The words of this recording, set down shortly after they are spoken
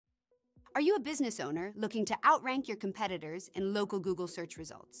Are you a business owner looking to outrank your competitors in local Google search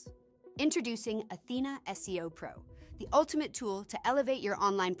results? Introducing Athena SEO Pro, the ultimate tool to elevate your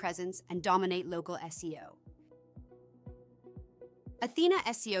online presence and dominate local SEO. Athena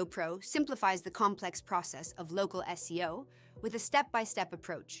SEO Pro simplifies the complex process of local SEO with a step-by-step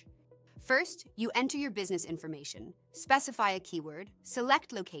approach. First, you enter your business information, specify a keyword,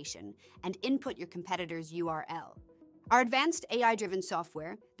 select location, and input your competitor's URL. Our advanced AI-driven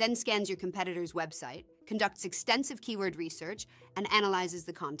software then scans your competitor's website, conducts extensive keyword research, and analyzes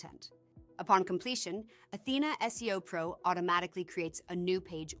the content. Upon completion, Athena SEO Pro automatically creates a new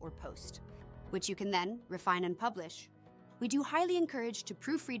page or post, which you can then refine and publish. We do highly encourage to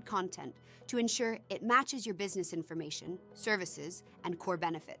proofread content to ensure it matches your business information, services, and core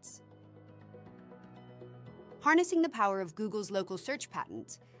benefits. Harnessing the power of Google's local search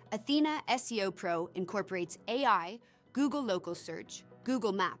patent, Athena SEO Pro incorporates AI, Google Local Search,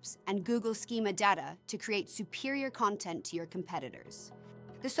 Google Maps, and Google Schema data to create superior content to your competitors.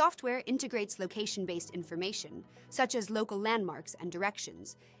 The software integrates location-based information, such as local landmarks and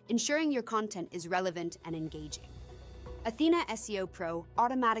directions, ensuring your content is relevant and engaging. Athena SEO Pro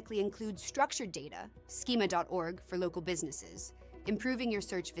automatically includes structured data, schema.org for local businesses, improving your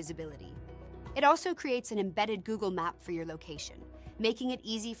search visibility. It also creates an embedded Google map for your location, making it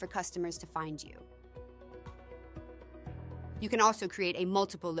easy for customers to find you. You can also create a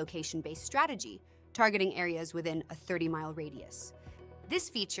multiple location-based strategy, targeting areas within a 30-mile radius. This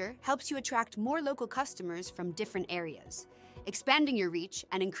feature helps you attract more local customers from different areas, expanding your reach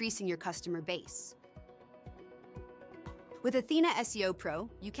and increasing your customer base. With Athena SEO Pro,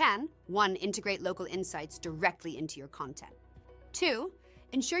 you can 1. Integrate local insights directly into your content. 2.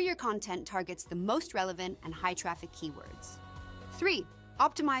 Ensure your content targets the most relevant and high-traffic keywords. 3.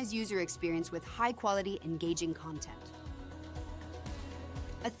 Optimize user experience with high-quality, engaging content.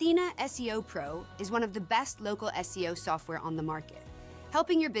 Athena SEO Pro is one of the best local SEO software on the market,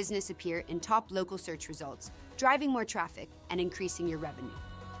 helping your business appear in top local search results, driving more traffic, and increasing your revenue.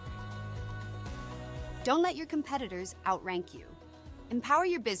 Don't let your competitors outrank you. Empower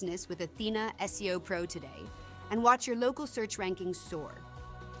your business with Athena SEO Pro today and watch your local search rankings soar.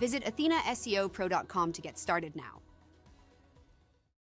 Visit AthenaSEOPro.com to get started now.